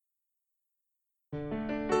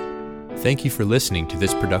Thank you for listening to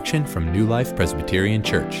this production from New Life Presbyterian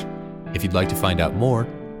Church. If you'd like to find out more,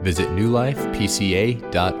 visit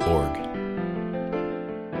newlifepca.org.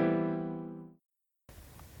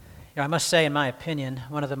 I must say, in my opinion,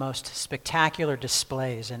 one of the most spectacular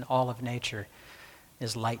displays in all of nature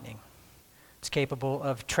is lightning. It's capable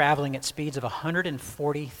of traveling at speeds of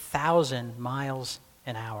 140,000 miles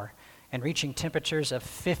an hour and reaching temperatures of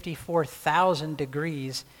 54,000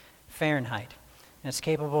 degrees Fahrenheit. And it's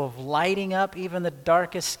capable of lighting up even the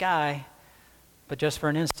darkest sky, but just for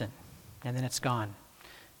an instant, and then it's gone.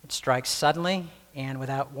 It strikes suddenly and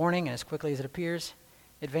without warning, and as quickly as it appears,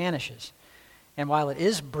 it vanishes. And while it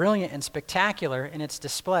is brilliant and spectacular in its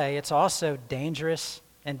display, it's also dangerous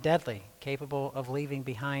and deadly, capable of leaving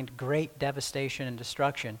behind great devastation and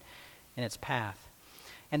destruction in its path.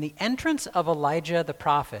 And the entrance of Elijah the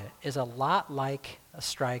prophet is a lot like a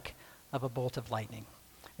strike of a bolt of lightning.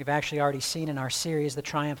 We've actually already seen in our series, The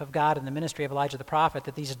Triumph of God and the Ministry of Elijah the Prophet,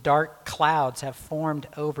 that these dark clouds have formed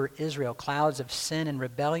over Israel, clouds of sin and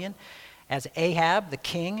rebellion, as Ahab, the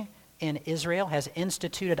king in Israel, has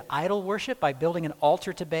instituted idol worship by building an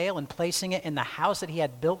altar to Baal and placing it in the house that he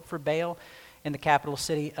had built for Baal in the capital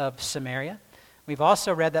city of Samaria. We've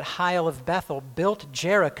also read that Hiel of Bethel built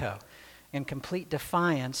Jericho in complete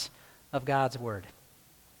defiance of God's word.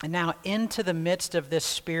 And now into the midst of this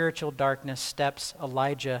spiritual darkness steps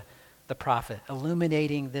Elijah the prophet,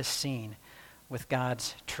 illuminating this scene with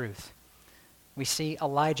God's truth. We see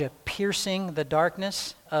Elijah piercing the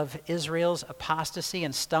darkness of Israel's apostasy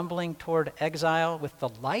and stumbling toward exile with the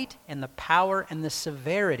light and the power and the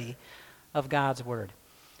severity of God's word.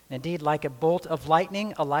 Indeed, like a bolt of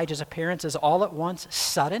lightning, Elijah's appearance is all at once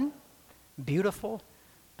sudden, beautiful,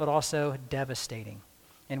 but also devastating.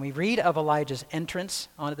 And we read of Elijah's entrance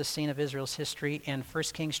onto the scene of Israel's history in 1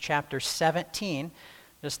 Kings chapter 17,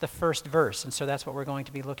 just the first verse. And so that's what we're going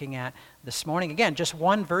to be looking at this morning. Again, just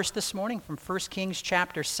one verse this morning from 1 Kings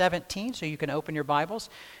chapter 17, so you can open your Bibles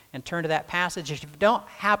and turn to that passage. If you don't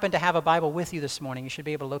happen to have a Bible with you this morning, you should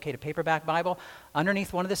be able to locate a paperback Bible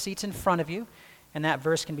underneath one of the seats in front of you, and that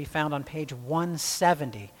verse can be found on page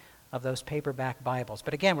 170 of those paperback Bibles.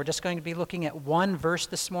 But again, we're just going to be looking at one verse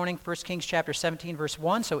this morning, 1 Kings chapter 17, verse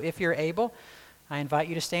 1. So if you're able, I invite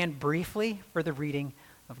you to stand briefly for the reading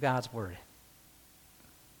of God's word.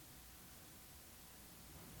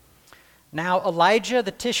 Now Elijah the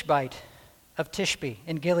Tishbite of Tishbe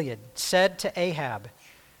in Gilead said to Ahab,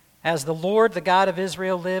 "As the Lord, the God of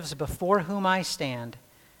Israel, lives, before whom I stand,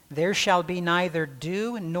 there shall be neither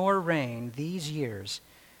dew nor rain these years,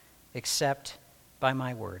 except by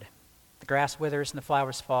my word. The grass withers and the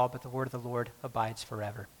flowers fall, but the word of the Lord abides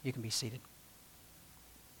forever." You can be seated.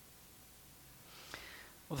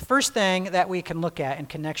 Well, the first thing that we can look at in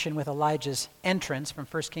connection with Elijah's entrance from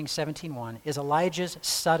 1 Kings 17:1 is Elijah's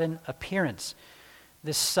sudden appearance.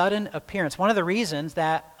 This sudden appearance. One of the reasons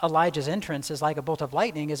that Elijah's entrance is like a bolt of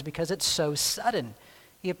lightning is because it's so sudden.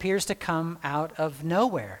 He appears to come out of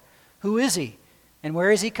nowhere. Who is he? And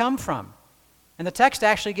where has he come from? And the text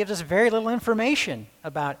actually gives us very little information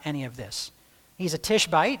about any of this. He's a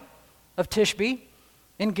Tishbite of Tishbe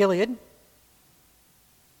in Gilead.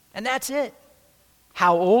 And that's it.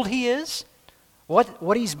 How old he is,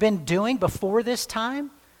 what he's been doing before this time,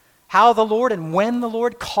 how the Lord and when the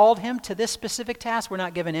Lord called him to this specific task, we're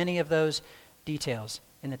not given any of those details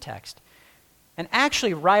in the text. And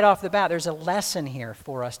actually, right off the bat, there's a lesson here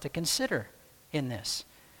for us to consider in this.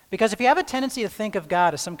 Because if you have a tendency to think of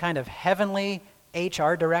God as some kind of heavenly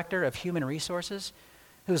HR director of human resources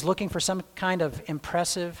who's looking for some kind of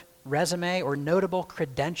impressive resume or notable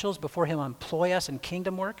credentials before he'll employ us in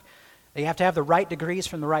kingdom work, you have to have the right degrees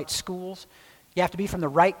from the right schools. You have to be from the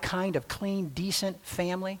right kind of clean, decent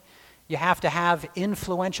family. You have to have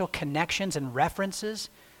influential connections and references.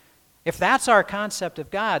 If that's our concept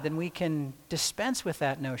of God, then we can dispense with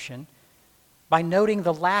that notion by noting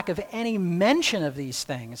the lack of any mention of these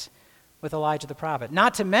things with Elijah the prophet.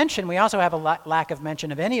 Not to mention, we also have a lack of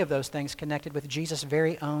mention of any of those things connected with Jesus'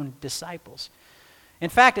 very own disciples. In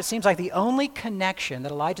fact, it seems like the only connection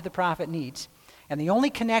that Elijah the prophet needs, and the only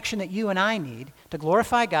connection that you and I need to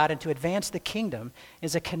glorify God and to advance the kingdom,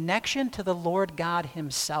 is a connection to the Lord God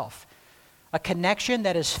himself. A connection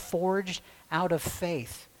that is forged out of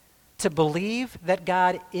faith. To believe that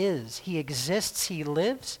God is, he exists, he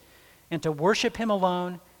lives, and to worship him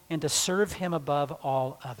alone and to serve him above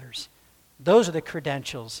all others. Those are the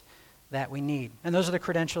credentials that we need. And those are the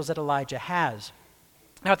credentials that Elijah has.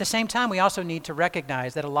 Now, at the same time, we also need to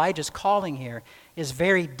recognize that Elijah's calling here is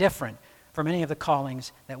very different from any of the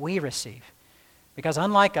callings that we receive. Because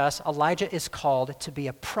unlike us, Elijah is called to be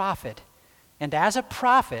a prophet. And as a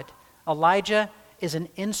prophet, Elijah is an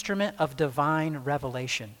instrument of divine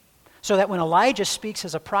revelation. So that when Elijah speaks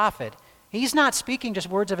as a prophet, he's not speaking just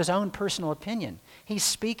words of his own personal opinion. He's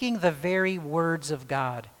speaking the very words of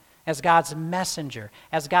God as God's messenger,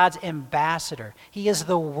 as God's ambassador. He is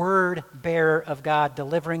the word bearer of God,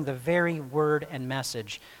 delivering the very word and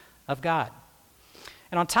message of God.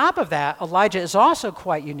 And on top of that, Elijah is also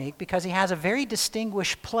quite unique because he has a very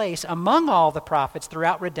distinguished place among all the prophets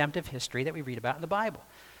throughout redemptive history that we read about in the Bible.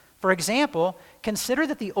 For example, consider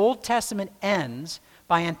that the Old Testament ends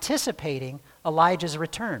by anticipating Elijah's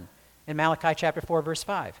return in Malachi chapter 4, verse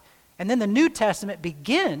 5. And then the New Testament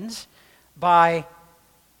begins by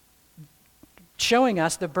showing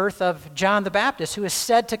us the birth of John the Baptist, who is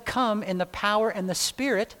said to come in the power and the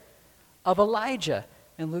spirit of Elijah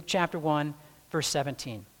in Luke chapter 1, verse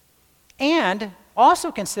 17. And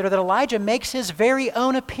also consider that Elijah makes his very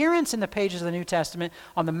own appearance in the pages of the New Testament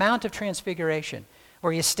on the Mount of Transfiguration,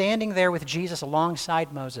 where he is standing there with Jesus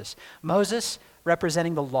alongside Moses. Moses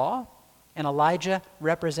representing the law, and Elijah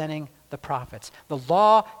representing the prophets. The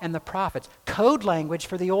law and the prophets, code language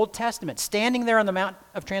for the Old Testament, standing there on the Mount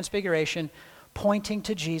of Transfiguration, pointing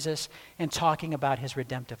to Jesus and talking about his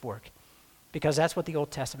redemptive work. Because that's what the Old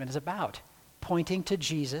Testament is about, pointing to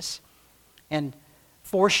Jesus and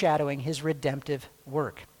foreshadowing his redemptive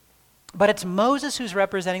work. But it's Moses who's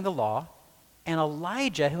representing the law, and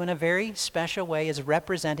Elijah who in a very special way is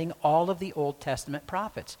representing all of the Old Testament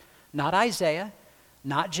prophets. Not Isaiah,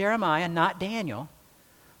 not Jeremiah, not Daniel,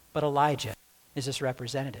 but Elijah is this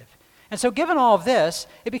representative. And so given all of this,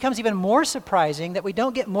 it becomes even more surprising that we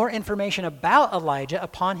don't get more information about Elijah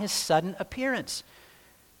upon his sudden appearance,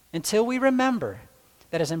 until we remember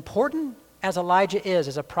that as important as Elijah is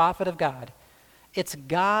as a prophet of God, it's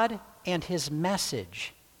God and his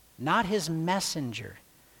message, not his messenger,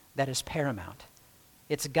 that is paramount.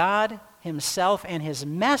 It's God himself and his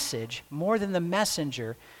message more than the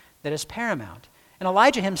messenger that is paramount. And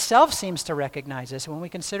Elijah himself seems to recognize this when we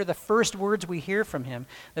consider the first words we hear from him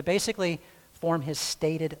that basically form his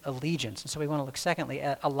stated allegiance. And so we want to look secondly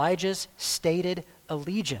at Elijah's stated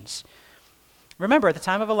allegiance. Remember, at the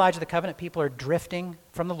time of Elijah, the covenant people are drifting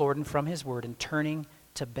from the Lord and from his word and turning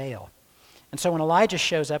to Baal. And so when Elijah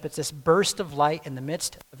shows up, it's this burst of light in the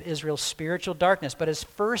midst of Israel's spiritual darkness. But his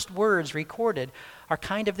first words recorded are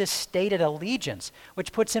kind of this stated allegiance,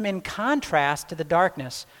 which puts him in contrast to the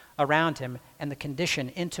darkness around him and the condition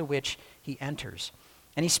into which he enters.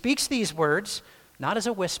 And he speaks these words not as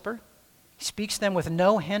a whisper. He speaks them with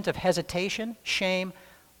no hint of hesitation, shame,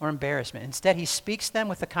 or embarrassment. Instead, he speaks them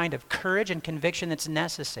with the kind of courage and conviction that's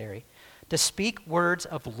necessary to speak words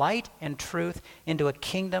of light and truth into a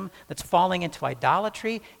kingdom that's falling into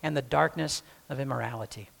idolatry and the darkness of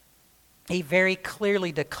immorality. He very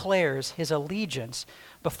clearly declares his allegiance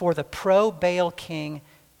before the pro-Baal king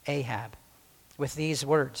Ahab with these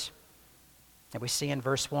words that we see in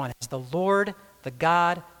verse 1, "As the Lord, the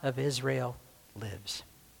God of Israel, lives."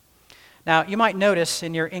 Now, you might notice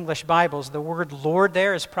in your English Bibles, the word Lord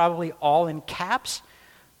there is probably all in caps,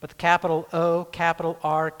 but the capital O, capital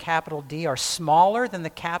R, capital D are smaller than the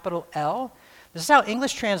capital L. This is how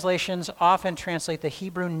English translations often translate the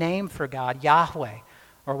Hebrew name for God, Yahweh,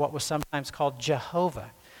 or what was sometimes called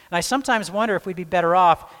Jehovah. And I sometimes wonder if we'd be better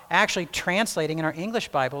off actually translating in our English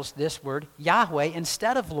Bibles this word Yahweh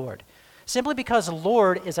instead of Lord, simply because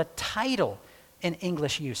Lord is a title in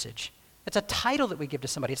English usage. It's a title that we give to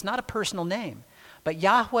somebody. It's not a personal name, but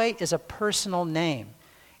Yahweh is a personal name.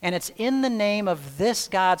 And it's in the name of this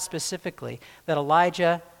God specifically that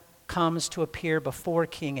Elijah comes to appear before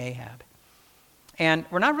King Ahab. And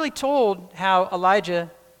we're not really told how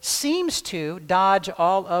Elijah seems to dodge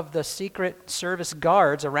all of the Secret Service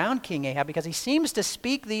guards around King Ahab because he seems to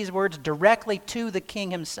speak these words directly to the king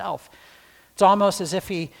himself. It's almost as if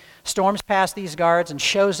he storms past these guards and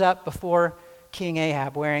shows up before King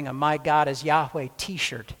Ahab wearing a "My God is Yahweh"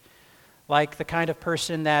 t-shirt, like the kind of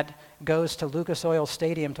person that goes to Lucas Oil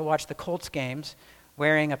Stadium to watch the Colts games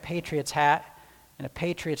wearing a Patriots hat and a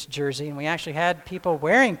Patriots jersey. And we actually had people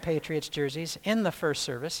wearing Patriots jerseys in the first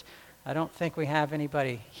service. I don't think we have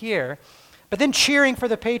anybody here. But then cheering for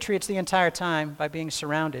the Patriots the entire time by being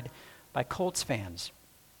surrounded by Colts fans.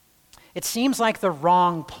 It seems like the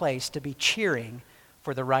wrong place to be cheering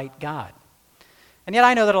for the right God. And yet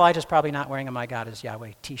I know that Elijah's probably not wearing a "My God is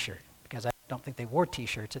Yahweh" t-shirt, because I don't think they wore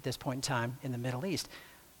t-shirts at this point in time in the Middle East.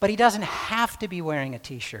 But he doesn't have to be wearing a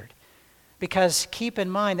t-shirt, because keep in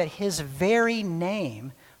mind that his very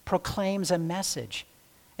name proclaims a message.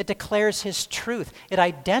 It declares his truth. It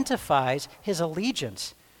identifies his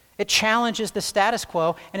allegiance. It challenges the status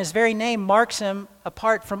quo, and his very name marks him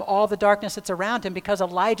apart from all the darkness that's around him, because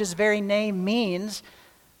Elijah's very name means,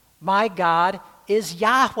 "My God is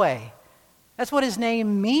Yahweh. That's what his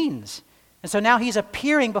name means. And so now he's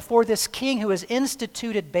appearing before this king who has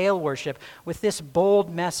instituted Baal worship with this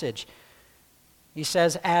bold message. He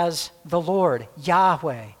says, as the Lord,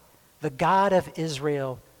 Yahweh, the God of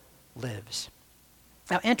Israel, lives.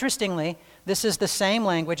 Now, interestingly, this is the same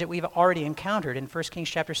language that we've already encountered in 1 Kings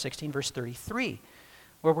chapter 16, verse 33,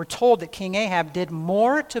 where we're told that King Ahab did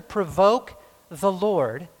more to provoke the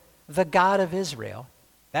Lord, the God of Israel.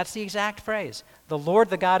 That's the exact phrase. The Lord,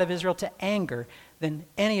 the God of Israel, to anger than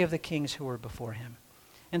any of the kings who were before him.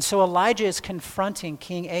 And so Elijah is confronting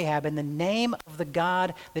King Ahab in the name of the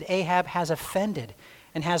God that Ahab has offended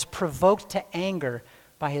and has provoked to anger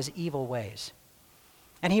by his evil ways.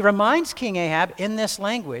 And he reminds King Ahab in this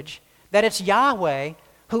language that it's Yahweh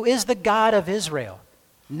who is the God of Israel.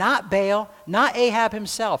 Not Baal, not Ahab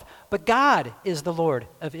himself, but God is the Lord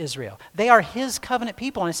of Israel. They are his covenant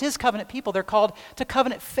people, and as his covenant people, they're called to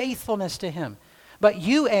covenant faithfulness to him. But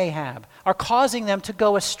you, Ahab, are causing them to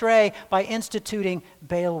go astray by instituting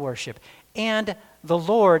Baal worship. And the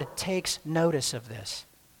Lord takes notice of this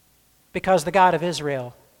because the God of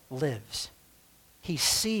Israel lives. He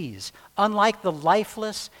sees, unlike the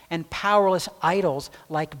lifeless and powerless idols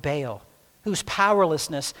like Baal, whose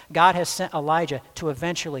powerlessness God has sent Elijah to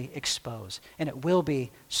eventually expose, and it will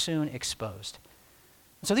be soon exposed.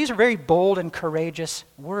 So these are very bold and courageous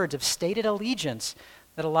words of stated allegiance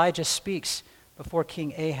that Elijah speaks before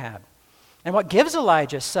King Ahab. And what gives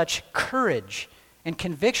Elijah such courage and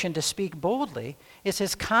conviction to speak boldly is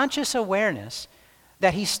his conscious awareness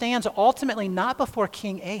that he stands ultimately not before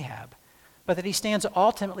King Ahab, but that he stands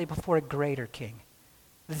ultimately before a greater king,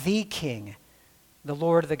 the king, the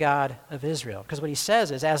Lord, the God of Israel. Because what he says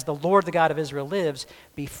is, as the Lord, the God of Israel lives,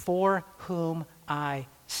 before whom I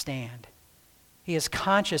stand. He is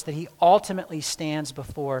conscious that he ultimately stands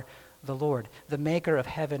before the Lord, the maker of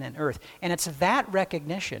heaven and earth. And it's that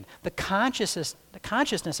recognition, the consciousness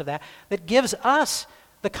of that gives us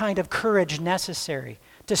the kind of courage necessary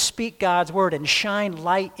to speak God's word and shine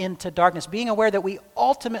light into darkness, being aware that we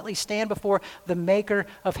ultimately stand before the maker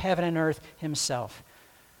of heaven and earth himself,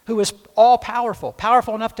 who is all-powerful,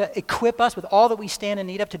 powerful enough to equip us with all that we stand in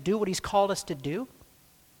need of to do what he's called us to do.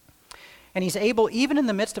 And he's able, even in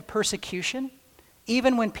the midst of persecution,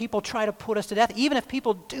 even when people try to put us to death, even if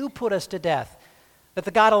people do put us to death, that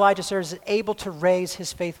the God Elijah serves is able to raise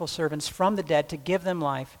his faithful servants from the dead to give them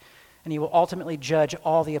life, and he will ultimately judge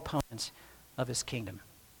all the opponents of his kingdom.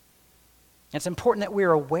 It's important that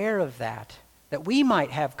we're aware of that we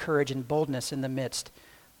might have courage and boldness in the midst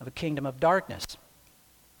of a kingdom of darkness.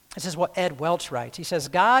 This is what Ed Welch writes. He says,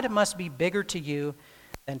 God must be bigger to you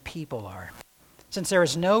than people are. Since there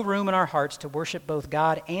is no room in our hearts to worship both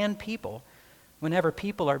God and people, whenever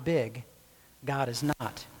people are big, God is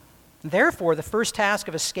not. Therefore, the first task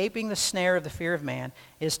of escaping the snare of the fear of man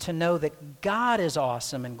is to know that God is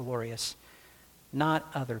awesome and glorious, not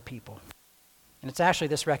other people. And it's actually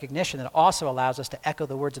this recognition that also allows us to echo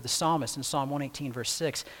the words of the psalmist in Psalm 118, verse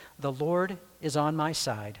 6. The Lord is on my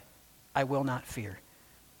side. I will not fear.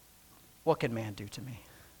 What can man do to me?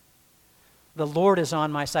 The Lord is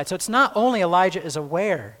on my side. So it's not only Elijah is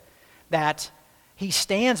aware that he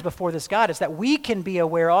stands before this God, it's that we can be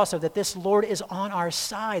aware also that this Lord is on our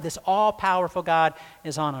side. This all-powerful God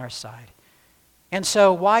is on our side. And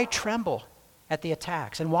so why tremble at the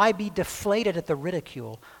attacks? And why be deflated at the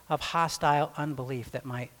ridicule of hostile unbelief that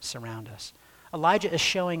might surround us? Elijah is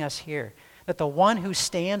showing us here that the one who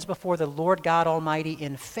stands before the Lord God Almighty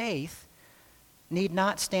in faith need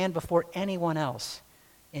not stand before anyone else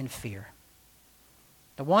in fear.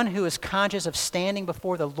 The one who is conscious of standing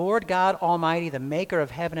before the Lord God Almighty, the maker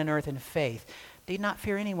of heaven and earth in faith, need not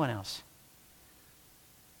fear anyone else.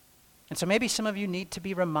 And so maybe some of you need to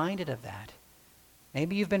be reminded of that.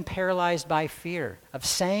 Maybe you've been paralyzed by fear of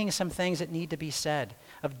saying some things that need to be said,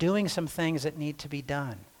 of doing some things that need to be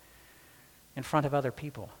done in front of other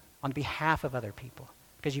people, on behalf of other people,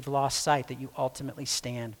 because you've lost sight that you ultimately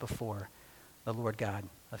stand before the Lord God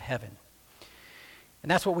of heaven. And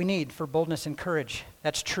that's what we need for boldness and courage.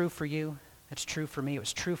 That's true for you. That's true for me. It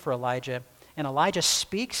was true for Elijah. And Elijah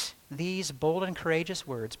speaks these bold and courageous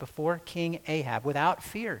words before King Ahab without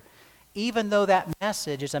fear, even though that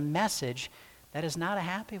message is a message that is not a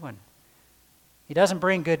happy one. He doesn't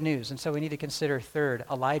bring good news, and so we need to consider third,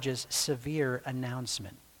 Elijah's severe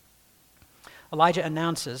announcement. Elijah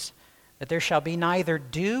announces that there shall be neither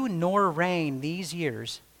dew nor rain these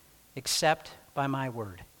years except by my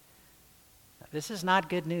word. This is not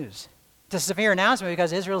good news. It's a severe announcement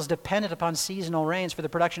because Israel is dependent upon seasonal rains for the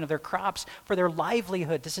production of their crops, for their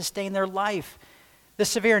livelihood, to sustain their life. This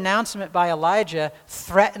severe announcement by Elijah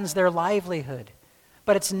threatens their livelihood.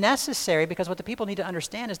 But it's necessary because what the people need to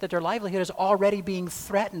understand is that their livelihood is already being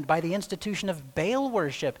threatened by the institution of Baal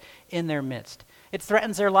worship in their midst. It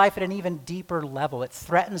threatens their life at an even deeper level. It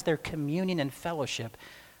threatens their communion and fellowship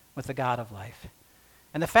with the God of life.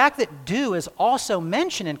 And the fact that dew is also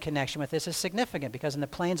mentioned in connection with this is significant because in the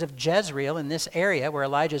plains of Jezreel, in this area where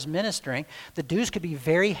Elijah is ministering, the dews could be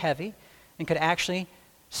very heavy and could actually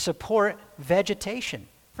support vegetation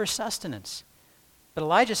for sustenance. But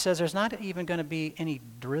Elijah says there's not even going to be any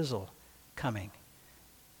drizzle coming.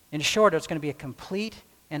 In short, it's going to be a complete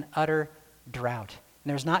and utter drought. And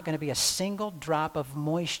there's not going to be a single drop of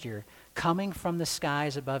moisture coming from the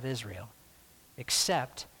skies above Israel,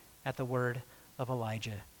 except at the word of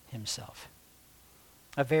Elijah himself.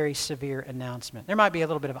 A very severe announcement. There might be a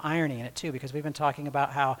little bit of irony in it too, because we've been talking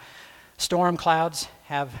about how storm clouds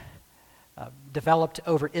have developed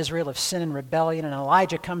over Israel of sin and rebellion, and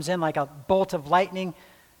Elijah comes in like a bolt of lightning,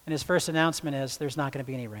 and his first announcement is there's not going to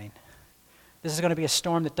be any rain. This is going to be a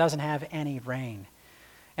storm that doesn't have any rain.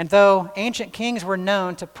 And though ancient kings were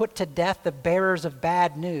known to put to death the bearers of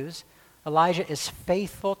bad news, Elijah is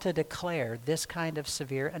faithful to declare this kind of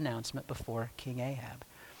severe announcement before King Ahab.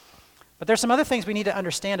 But there's some other things we need to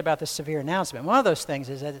understand about this severe announcement. One of those things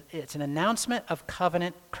is that it's an announcement of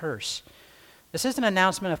covenant curse. This is an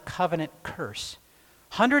announcement of covenant curse.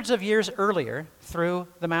 Hundreds of years earlier, through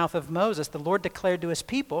the mouth of Moses, the Lord declared to his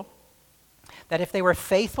people that if they were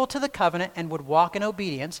faithful to the covenant and would walk in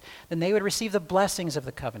obedience, then they would receive the blessings of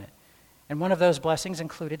the covenant. And one of those blessings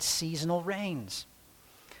included seasonal rains.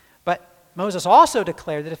 But Moses also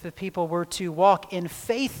declared that if the people were to walk in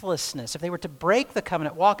faithlessness, if they were to break the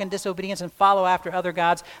covenant, walk in disobedience, and follow after other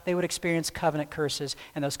gods, they would experience covenant curses.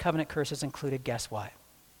 And those covenant curses included, guess what?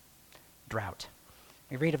 Drought.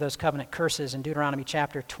 We read of those covenant curses in Deuteronomy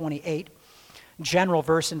chapter 28, general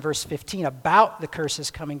verse in verse 15 about the curses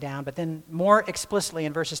coming down, but then more explicitly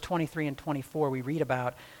in verses 23 and 24 we read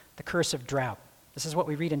about the curse of drought. This is what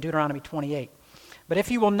we read in Deuteronomy 28. But if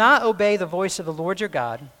you will not obey the voice of the Lord your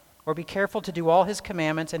God, or be careful to do all his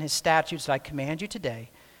commandments and his statutes that I command you today,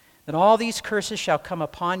 then all these curses shall come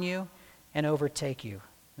upon you and overtake you.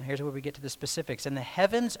 Now here's where we get to the specifics. And the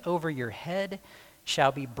heavens over your head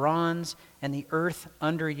shall be bronze, and the earth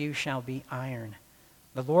under you shall be iron.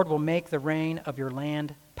 The Lord will make the rain of your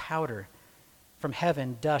land powder. From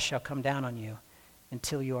heaven dust shall come down on you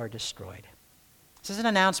until you are destroyed. This is an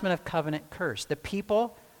announcement of covenant curse. The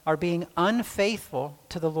people are being unfaithful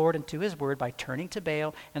to the Lord and to his word by turning to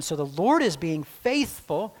Baal, and so the Lord is being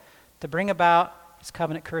faithful to bring about his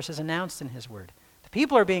covenant curses announced in his word. The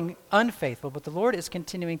people are being unfaithful, but the Lord is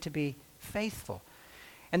continuing to be faithful.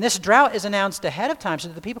 And this drought is announced ahead of time so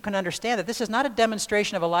that the people can understand that this is not a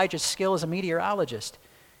demonstration of Elijah's skill as a meteorologist.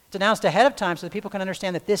 It's announced ahead of time so that people can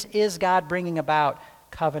understand that this is God bringing about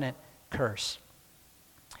covenant curse.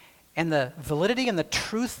 And the validity and the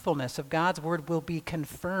truthfulness of God's word will be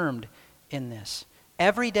confirmed in this.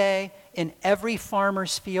 Every day, in every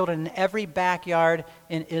farmer's field, and in every backyard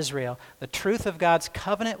in Israel, the truth of God's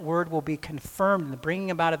covenant word will be confirmed in the bringing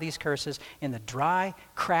about of these curses in the dry,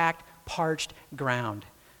 cracked, parched ground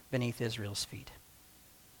beneath Israel's feet.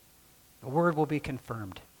 The word will be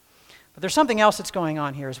confirmed. But there's something else that's going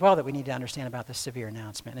on here as well that we need to understand about this severe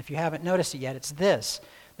announcement. And if you haven't noticed it yet, it's this.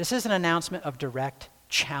 This is an announcement of direct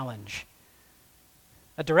challenge.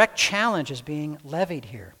 A direct challenge is being levied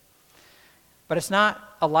here. But it's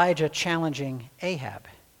not Elijah challenging Ahab.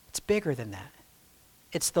 It's bigger than that.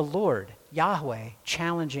 It's the Lord, Yahweh,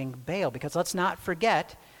 challenging Baal. Because let's not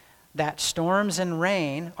forget that storms and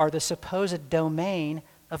rain are the supposed domain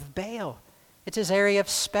of Baal. It's his area of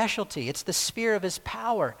specialty. It's the sphere of his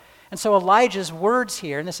power. And so Elijah's words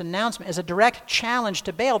here in this announcement is a direct challenge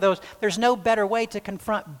to Baal. There's no better way to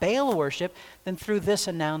confront Baal worship than through this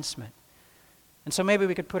announcement. And so maybe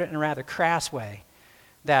we could put it in a rather crass way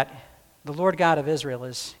that the Lord God of Israel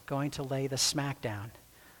is going to lay the smackdown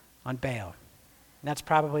on Baal. And that's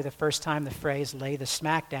probably the first time the phrase lay the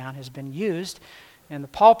smackdown has been used in the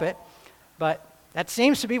pulpit, but that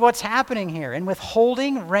seems to be what's happening here. In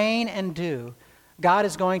withholding rain and dew, God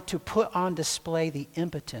is going to put on display the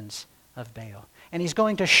impotence of Baal. And he's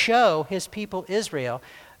going to show his people Israel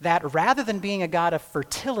that rather than being a God of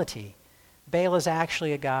fertility, Baal is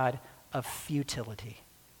actually a God of futility.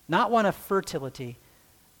 Not one of fertility,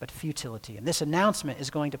 but futility. And this announcement is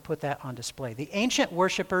going to put that on display. The ancient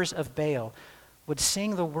worshipers of Baal would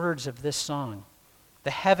sing the words of this song.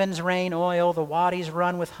 The heavens rain oil, the wadis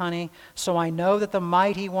run with honey, so I know that the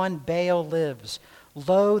mighty one Baal lives.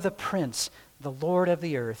 Lo, the prince, the Lord of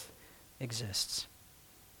the earth, exists.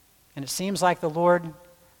 And it seems like the Lord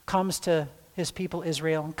comes to his people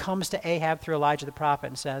Israel and comes to Ahab through Elijah the prophet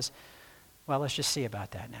and says, Well, let's just see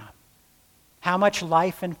about that now. How much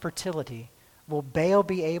life and fertility will Baal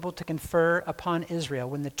be able to confer upon Israel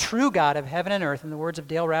when the true God of heaven and earth, in the words of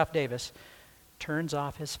Dale Ralph Davis, turns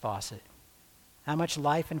off his faucet? How much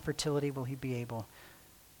life and fertility will he be able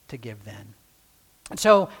to give then? And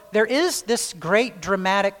so there is this great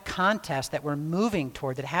dramatic contest that we're moving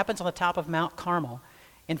toward that happens on the top of Mount Carmel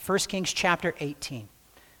in 1 Kings chapter 18.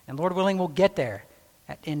 And Lord willing, we'll get there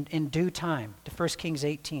in due time to 1 Kings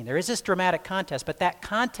 18. There is this dramatic contest, but that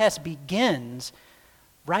contest begins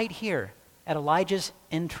right here at Elijah's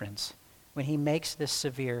entrance when he makes this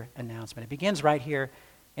severe announcement. It begins right here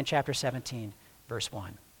in chapter 17, verse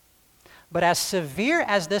 1. But as severe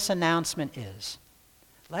as this announcement is,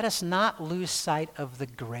 let us not lose sight of the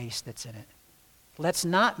grace that's in it. Let's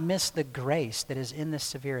not miss the grace that is in this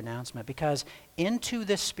severe announcement, because into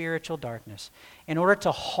this spiritual darkness, in order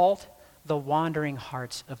to halt the wandering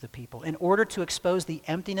hearts of the people, in order to expose the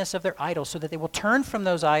emptiness of their idols so that they will turn from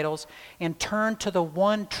those idols and turn to the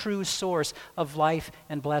one true source of life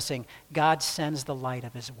and blessing, God sends the light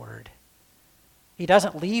of his word. He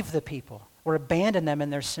doesn't leave the people or abandon them in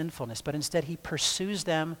their sinfulness, but instead he pursues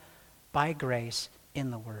them by grace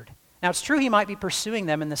in the word. Now, it's true he might be pursuing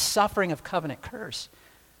them in the suffering of covenant curse,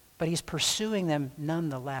 but he's pursuing them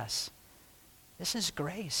nonetheless. This is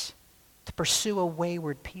grace, to pursue a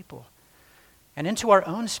wayward people and into our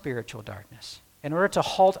own spiritual darkness in order to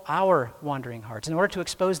halt our wandering hearts, in order to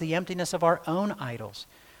expose the emptiness of our own idols,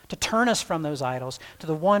 to turn us from those idols to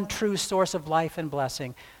the one true source of life and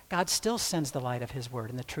blessing. God still sends the light of his word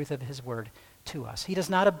and the truth of his word to us. He does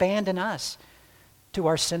not abandon us to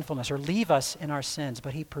our sinfulness or leave us in our sins,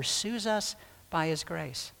 but he pursues us by his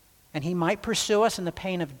grace. And he might pursue us in the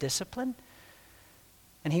pain of discipline,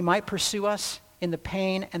 and he might pursue us in the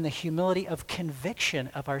pain and the humility of conviction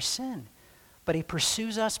of our sin, but he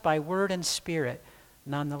pursues us by word and spirit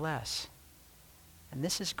nonetheless. And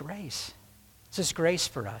this is grace. This is grace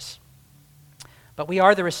for us. But we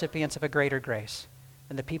are the recipients of a greater grace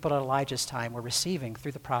than the people at Elijah's time were receiving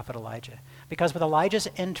through the prophet Elijah. Because with Elijah's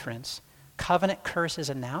entrance, covenant curse is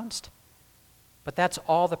announced, but that's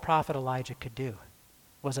all the prophet Elijah could do,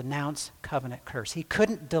 was announce covenant curse. He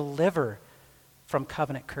couldn't deliver from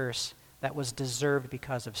covenant curse that was deserved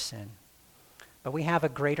because of sin. But we have a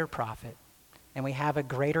greater prophet, and we have a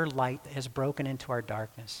greater light that has broken into our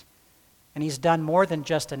darkness. And he's done more than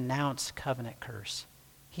just announce covenant curse.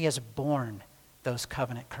 He has borne those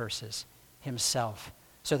covenant curses himself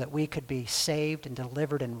so that we could be saved and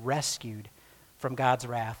delivered and rescued from God's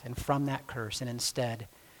wrath and from that curse, and instead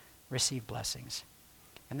receive blessings.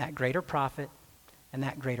 And that greater prophet and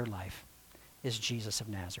that greater life is Jesus of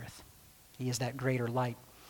Nazareth. He is that greater light